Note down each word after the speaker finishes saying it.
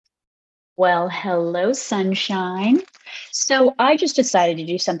Well, hello, sunshine. So I just decided to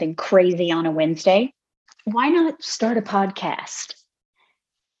do something crazy on a Wednesday. Why not start a podcast?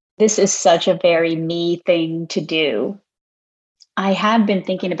 This is such a very me thing to do. I have been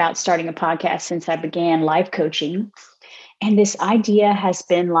thinking about starting a podcast since I began life coaching. And this idea has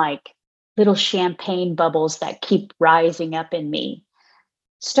been like little champagne bubbles that keep rising up in me.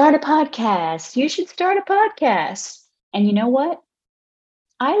 Start a podcast. You should start a podcast. And you know what?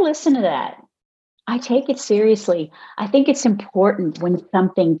 I listen to that. I take it seriously. I think it's important when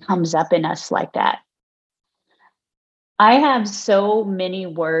something comes up in us like that. I have so many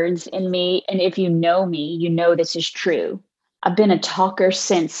words in me. And if you know me, you know this is true. I've been a talker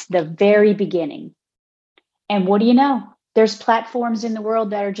since the very beginning. And what do you know? There's platforms in the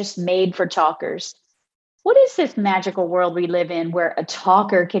world that are just made for talkers. What is this magical world we live in where a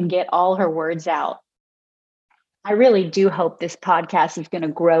talker can get all her words out? I really do hope this podcast is going to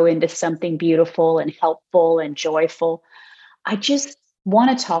grow into something beautiful and helpful and joyful. I just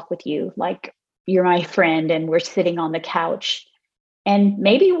want to talk with you like you're my friend and we're sitting on the couch. And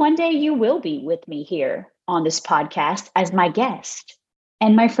maybe one day you will be with me here on this podcast as my guest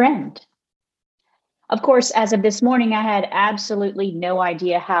and my friend. Of course, as of this morning, I had absolutely no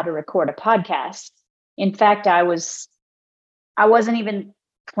idea how to record a podcast. In fact, I wasn't even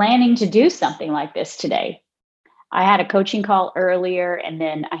planning to do something like this today. I had a coaching call earlier and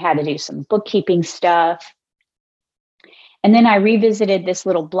then I had to do some bookkeeping stuff. And then I revisited this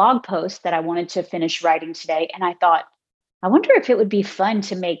little blog post that I wanted to finish writing today. And I thought, I wonder if it would be fun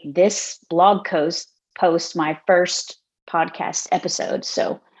to make this post my first podcast episode.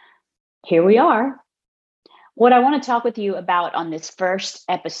 So here we are. What I want to talk with you about on this first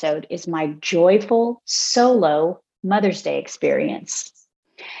episode is my joyful solo Mother's Day experience.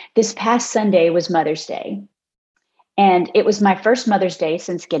 This past Sunday was Mother's Day. And it was my first Mother's Day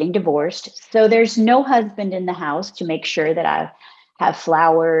since getting divorced. So there's no husband in the house to make sure that I have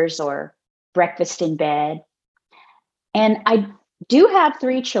flowers or breakfast in bed. And I do have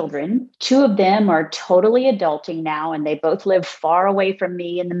three children. Two of them are totally adulting now, and they both live far away from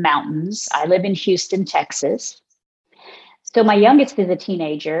me in the mountains. I live in Houston, Texas. So my youngest is a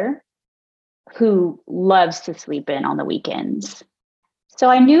teenager who loves to sleep in on the weekends. So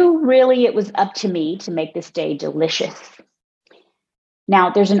I knew really it was up to me to make this day delicious.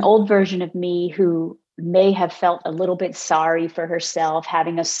 Now, there's an old version of me who may have felt a little bit sorry for herself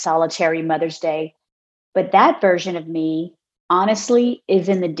having a solitary Mother's Day, but that version of me, honestly, is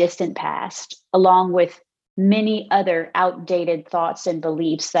in the distant past, along with many other outdated thoughts and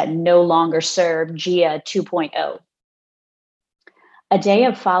beliefs that no longer serve Gia 2.0. A day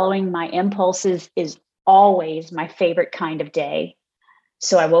of following my impulses is always my favorite kind of day.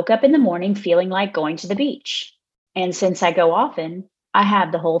 So I woke up in the morning feeling like going to the beach. And since I go often, I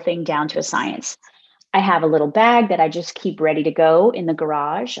have the whole thing down to a science. I have a little bag that I just keep ready to go in the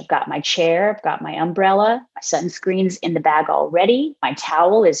garage. I've got my chair, I've got my umbrella, my sunscreen's in the bag already. My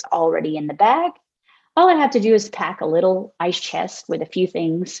towel is already in the bag. All I have to do is pack a little ice chest with a few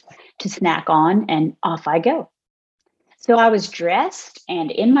things to snack on, and off I go. So I was dressed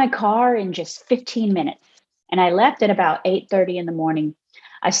and in my car in just 15 minutes. And I left at about 8:30 in the morning.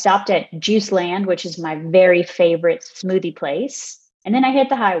 I stopped at Juice Land, which is my very favorite smoothie place. And then I hit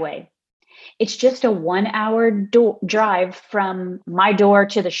the highway. It's just a 1 hour drive from my door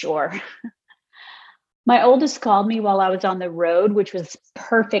to the shore. My oldest called me while I was on the road, which was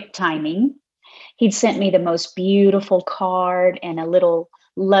perfect timing. He'd sent me the most beautiful card and a little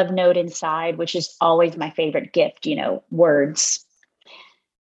love note inside, which is always my favorite gift, words.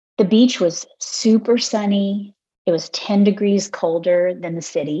 The beach was super sunny. It was 10 degrees colder than the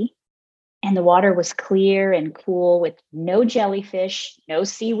city. And the water was clear and cool with no jellyfish, no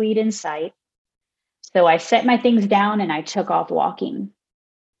seaweed in sight. So I set my things down and I took off walking.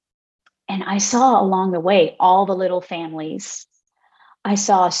 And I saw along the way all the little families. I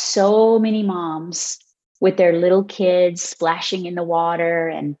saw so many moms with their little kids splashing in the water.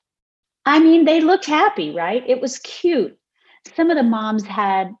 And I mean, they looked happy, right? It was cute. Some of the moms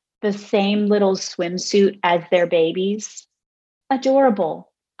had the same little swimsuit as their babies.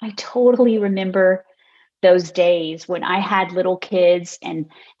 Adorable. I totally remember those days when I had little kids and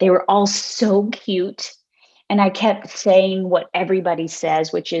they were all so cute. And I kept saying what everybody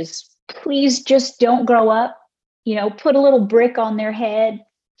says, which is, please just don't grow up. Put a little brick on their head,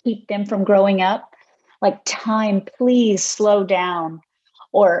 keep them from growing up. Like, time, please slow down,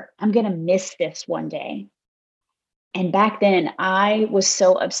 or I'm going to miss this one day. And back then, I was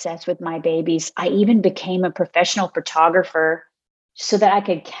so obsessed with my babies. I even became a professional photographer so that I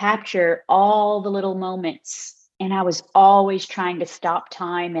could capture all the little moments And I was always trying to stop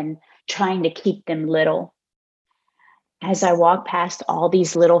time and trying to keep them little. As I walked past all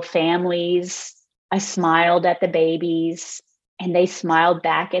these little families, I smiled at the babies and they smiled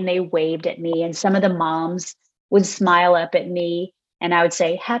back and they waved at me. And some of the moms would smile up at me and I would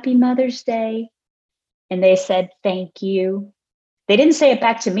say, Happy Mother's Day. And they said, Thank you. They didn't say it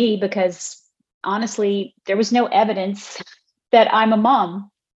back to me because honestly, there was no evidence that I'm a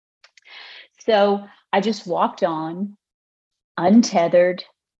mom. So I just walked on, untethered,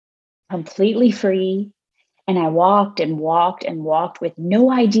 completely free. And I walked and walked and walked with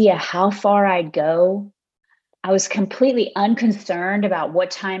no idea how far I'd go. I was completely unconcerned about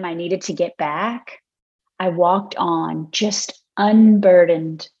what time I needed to get back. I walked on just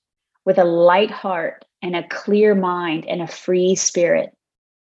unburdened with a light heart and a clear mind and a free spirit.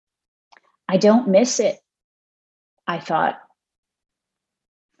 I don't miss it. I thought,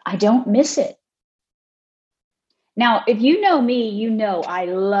 I don't miss it. Now, if you know me, you know I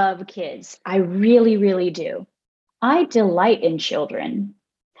love kids. I really, really do. I delight in children.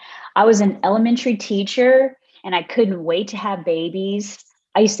 I was an elementary teacher and I couldn't wait to have babies.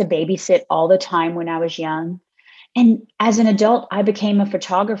 I used to babysit all the time when I was young. And as an adult, I became a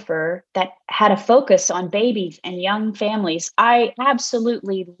photographer that had a focus on babies and young families. I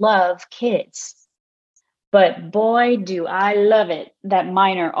absolutely love kids. But boy, do I love it that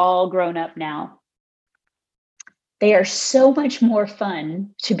mine are all grown up now. They are so much more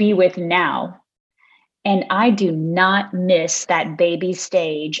fun to be with now. And I do not miss that baby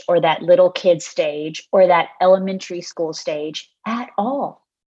stage or that little kid stage or that elementary school stage at all.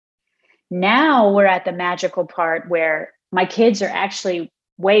 Now we're at the magical part where my kids are actually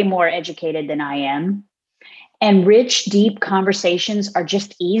way more educated than I am. And rich, deep conversations are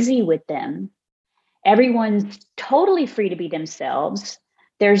just easy with them. Everyone's totally free to be themselves.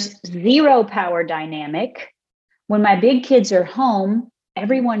 There's zero power dynamic. When my big kids are home,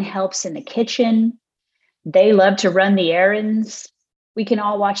 everyone helps in the kitchen. They love to run the errands. We can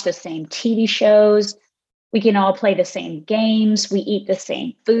all watch the same TV shows. We can all play the same games. We eat the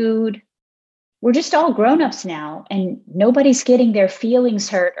same food. We're just all grown-ups now, and nobody's getting their feelings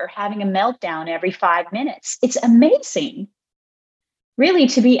hurt or having a meltdown every 5 minutes. It's amazing. Really,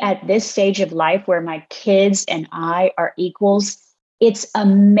 to be at this stage of life where my kids and I are equals, it's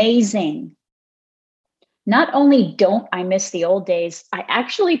amazing. Not only don't I miss the old days, I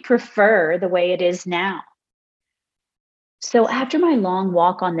actually prefer the way it is now. So after my long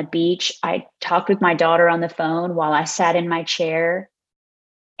walk on the beach, I talked with my daughter on the phone while I sat in my chair.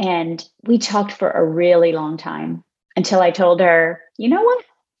 And we talked for a really long time until I told her, you know what?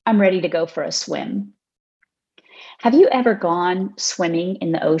 I'm ready to go for a swim. Have you ever gone swimming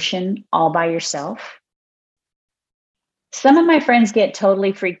in the ocean all by yourself? Some of my friends get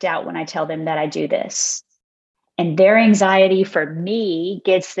totally freaked out when I tell them that I do this. And their anxiety for me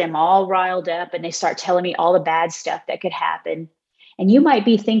gets them all riled up and they start telling me all the bad stuff that could happen. And you might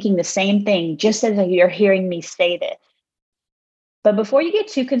be thinking the same thing just as you're hearing me say this. But before you get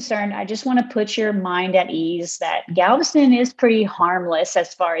too concerned, I just want to put your mind at ease that Galveston is pretty harmless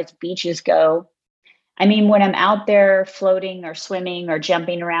as far as beaches go. I mean, when I'm out there floating or swimming or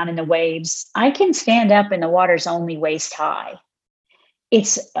jumping around in the waves, I can stand up and the water's only waist high.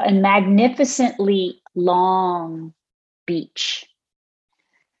 It's a magnificently long beach.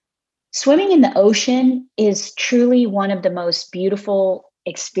 Swimming in the ocean is truly one of the most beautiful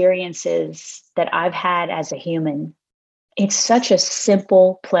experiences that I've had as a human. It's such a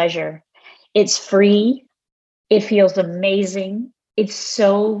simple pleasure. It's free. It feels amazing. It's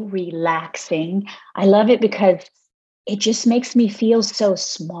so relaxing. I love it because it just makes me feel so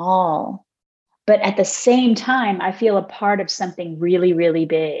small. But at the same time, I feel a part of something really, really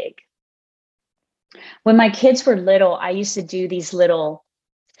big. When my kids were little, I used to do these little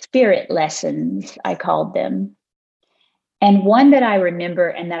spirit lessons, I called them. And one that I remember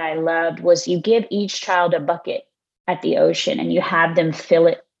and that I loved was you give each child a bucket at the ocean and you have them fill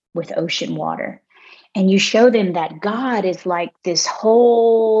it with ocean water. And you show them that God is like this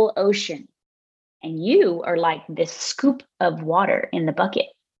whole ocean and you are like this scoop of water in the bucket.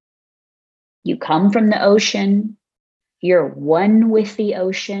 You come from the ocean, you're one with the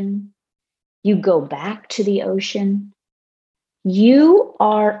ocean, you go back to the ocean. You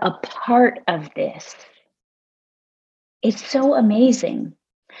are a part of this. It's so amazing.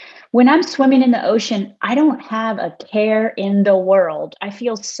 When I'm swimming in the ocean, I don't have a care in the world. I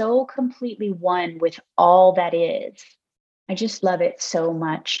feel so completely one with all that is. I just love it so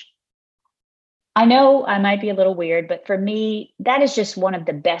much. I know I might be a little weird, but for me, that is just one of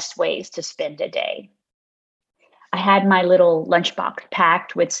the best ways to spend a day. I had my little lunchbox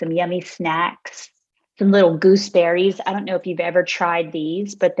packed with some yummy snacks, some little gooseberries. I don't know if you've ever tried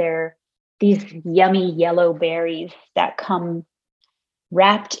these, but they're these yummy yellow berries that come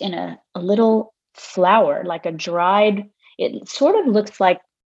wrapped in a little flower, like a dried, it sort of looks like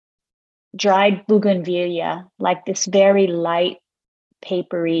dried bougainvillea, like this very light,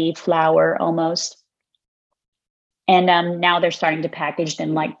 papery flower almost. And now they're starting to package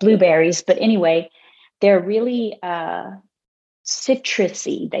them like blueberries. But anyway, they're really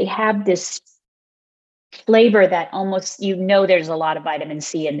citrusy. They have this flavor that almost, there's a lot of vitamin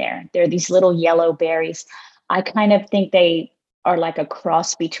C in there. They're these little yellow berries. I kind of think they are like a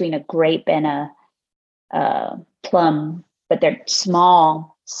cross between a grape and a plum, but they're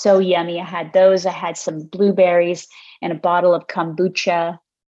small, so yummy. I had those. I had some blueberries and a bottle of kombucha,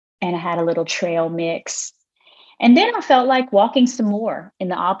 and I had a little trail mix. And then I felt like walking some more in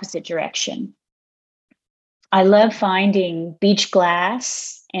the opposite direction. I love finding beach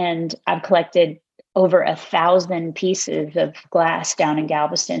glass, and I've collected over 1,000 pieces of glass down in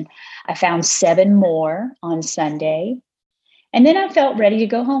Galveston. I found 7 more on Sunday, and then I felt ready to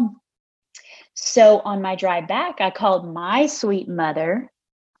go home. So on my drive back, I called my sweet mother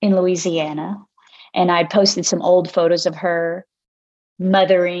in Louisiana, and I posted some old photos of her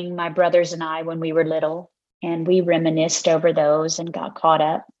mothering my brothers and I when we were little, and we reminisced over those and got caught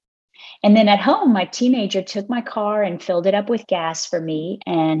up. And then at home, my teenager took my car and filled it up with gas for me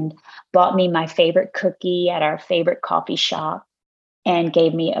and bought me my favorite cookie at our favorite coffee shop and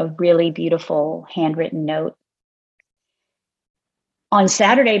gave me a really beautiful handwritten note. On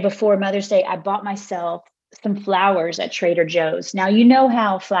Saturday before Mother's Day, I bought myself some flowers at Trader Joe's. Now, you know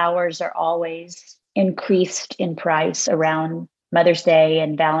how flowers are always increased in price around Mother's Day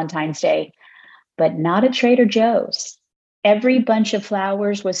and Valentine's Day, but not at Trader Joe's. Every bunch of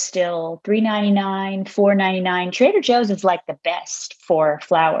flowers was still $3.99, $4.99. Trader Joe's is like the best for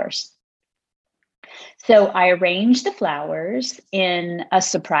flowers. So I arranged the flowers in a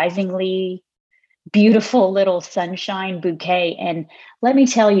surprisingly beautiful little sunshine bouquet. And let me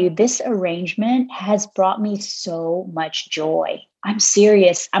tell you, this arrangement has brought me so much joy. I'm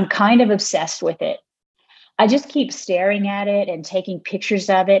serious. I'm kind of obsessed with it. I just keep staring at it and taking pictures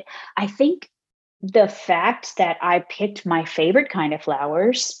of it. I think the fact that I picked my favorite kind of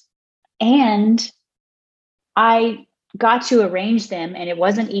flowers and I got to arrange them, and it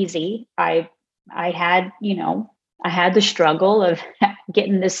wasn't easy. I had, I had the struggle of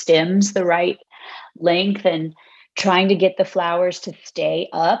getting the stems the right length and trying to get the flowers to stay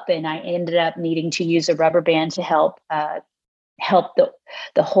up, and I ended up needing to use a rubber band to help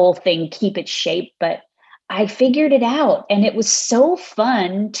the whole thing keep its shape. But I figured it out, and it was so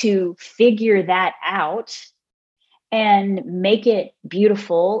fun to figure that out and make it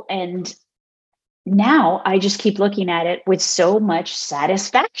beautiful. And now I just keep looking at it with so much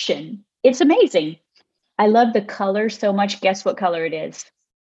satisfaction. It's amazing. I love the color so much. Guess what color it is?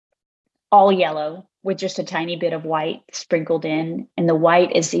 All yellow with just a tiny bit of white sprinkled in. And the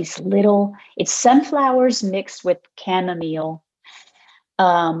white is it's sunflowers mixed with chamomile.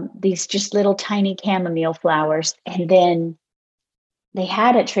 These just little tiny chamomile flowers. And then they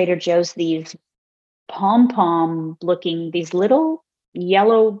had at Trader Joe's these pom-pom looking, these little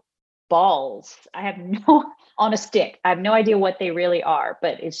yellow balls. On a stick. I have no idea what they really are,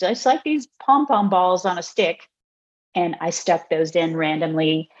 but it's just like these pom-pom balls on a stick. And I stuck those in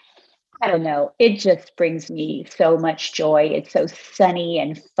randomly. I don't know. It just brings me so much joy. It's so sunny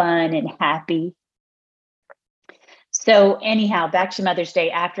and fun and happy. So anyhow, back to Mother's Day.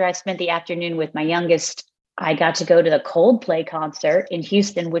 After I spent the afternoon with my youngest, I got to go to the Coldplay concert in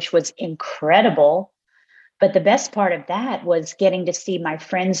Houston, which was incredible. But the best part of that was getting to see my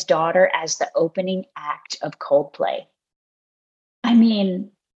friend's daughter as the opening act of Coldplay. I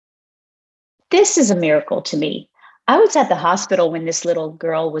mean, this is a miracle to me. I was at the hospital when this little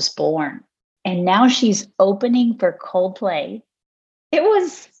girl was born, and now she's opening for Coldplay. It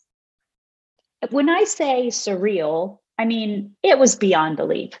was, when I say surreal, I mean, it was beyond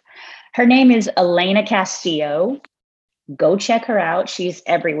belief. Her name is Elena Castillo. Go check her out. She's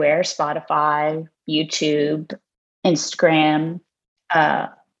everywhere: Spotify, YouTube, Instagram,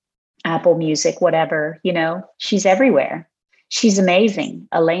 Apple Music, whatever, she's everywhere. She's amazing.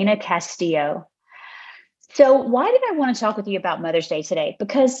 Elena Castillo. So why did I want to talk with you about Mother's Day today?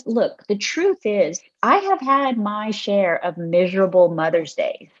 Because look, the truth is I have had my share of miserable Mother's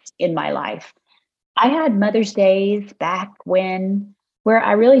Days in my life. I had Mother's Days back where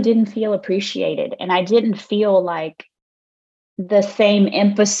I really didn't feel appreciated, and I didn't feel like the same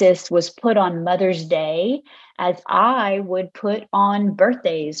emphasis was put on Mother's Day as I would put on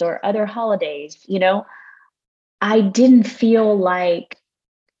birthdays or other holidays. I didn't feel like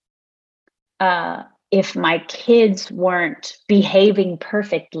if my kids weren't behaving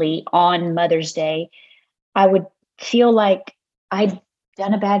perfectly on Mother's Day, I would feel like I'd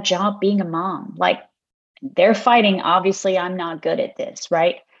done a bad job being a mom. Like they're fighting. Obviously, I'm not good at this,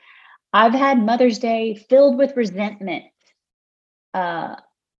 right? I've had Mother's Day filled with resentment uh,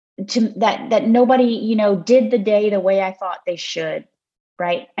 to that nobody, did the day the way I thought they should,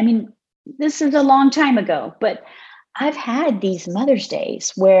 right? I mean, this is a long time ago, but I've had these Mother's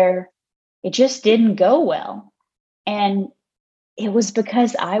Days where it just didn't go well. And it was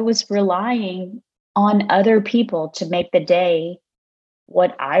because I was relying on other people to make the day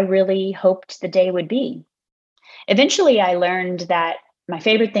what I really hoped the day would be. Eventually, I learned that my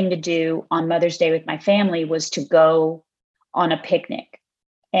favorite thing to do on Mother's Day with my family was to go on a picnic.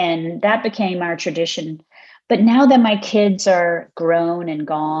 And that became our tradition. But now that my kids are grown and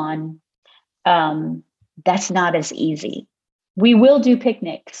gone, that's not as easy. We will do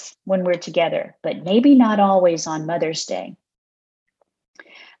picnics when we're together, but maybe not always on Mother's Day.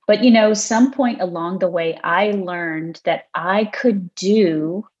 But, some point along the way, I learned that I could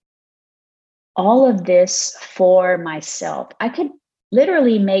do all of this for myself. I could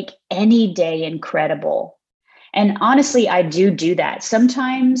literally make any day incredible. And honestly, I do that.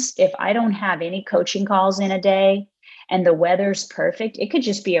 Sometimes if I don't have any coaching calls in a day and the weather's perfect, it could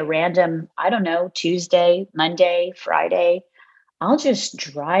just be a random, I don't know, Tuesday, Monday, Friday. I'll just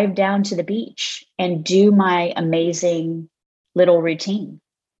drive down to the beach and do my amazing little routine.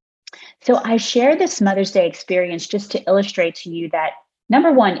 So I share this Mother's Day experience just to illustrate to you that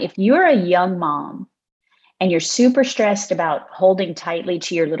number one, if you're a young mom and you're super stressed about holding tightly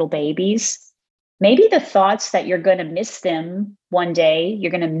to your little babies, maybe the thoughts that you're going to miss them one day,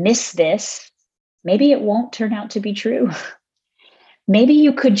 you're going to miss this, maybe it won't turn out to be true. Maybe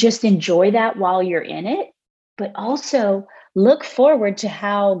you could just enjoy that while you're in it, but also look forward to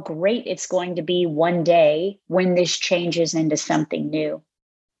how great it's going to be one day when this changes into something new.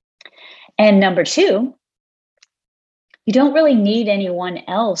 And number two, you don't really need anyone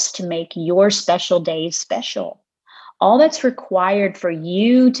else to make your special days special. All that's required for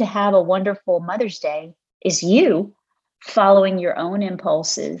you to have a wonderful Mother's Day is you following your own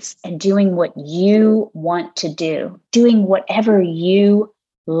impulses and doing what you want to do, doing whatever you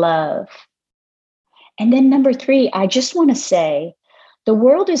love. And then number three, I just want to say the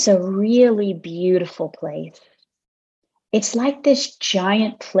world is a really beautiful place. It's like this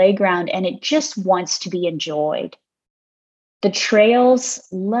giant playground and it just wants to be enjoyed. The trails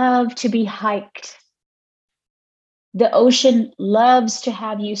love to be hiked. The ocean loves to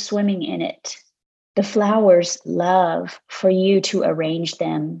have you swimming in it. The flowers love for you to arrange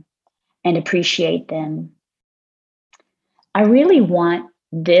them and appreciate them. I really want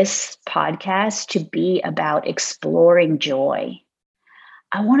this podcast to be about exploring joy.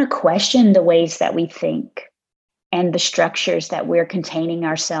 I want to question the ways that we think and the structures that we're containing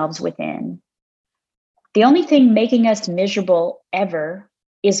ourselves within. The only thing making us miserable ever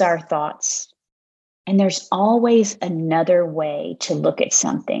is our thoughts. And there's always another way to look at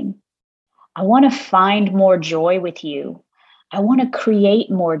something. I want to find more joy with you. I want to create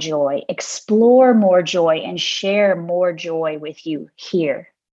more joy, explore more joy, and share more joy with you here.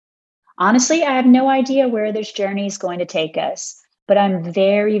 Honestly, I have no idea where this journey is going to take us, but I'm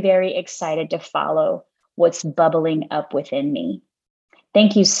very, very excited to follow what's bubbling up within me.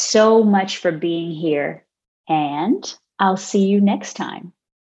 Thank you so much for being here, and I'll see you next time.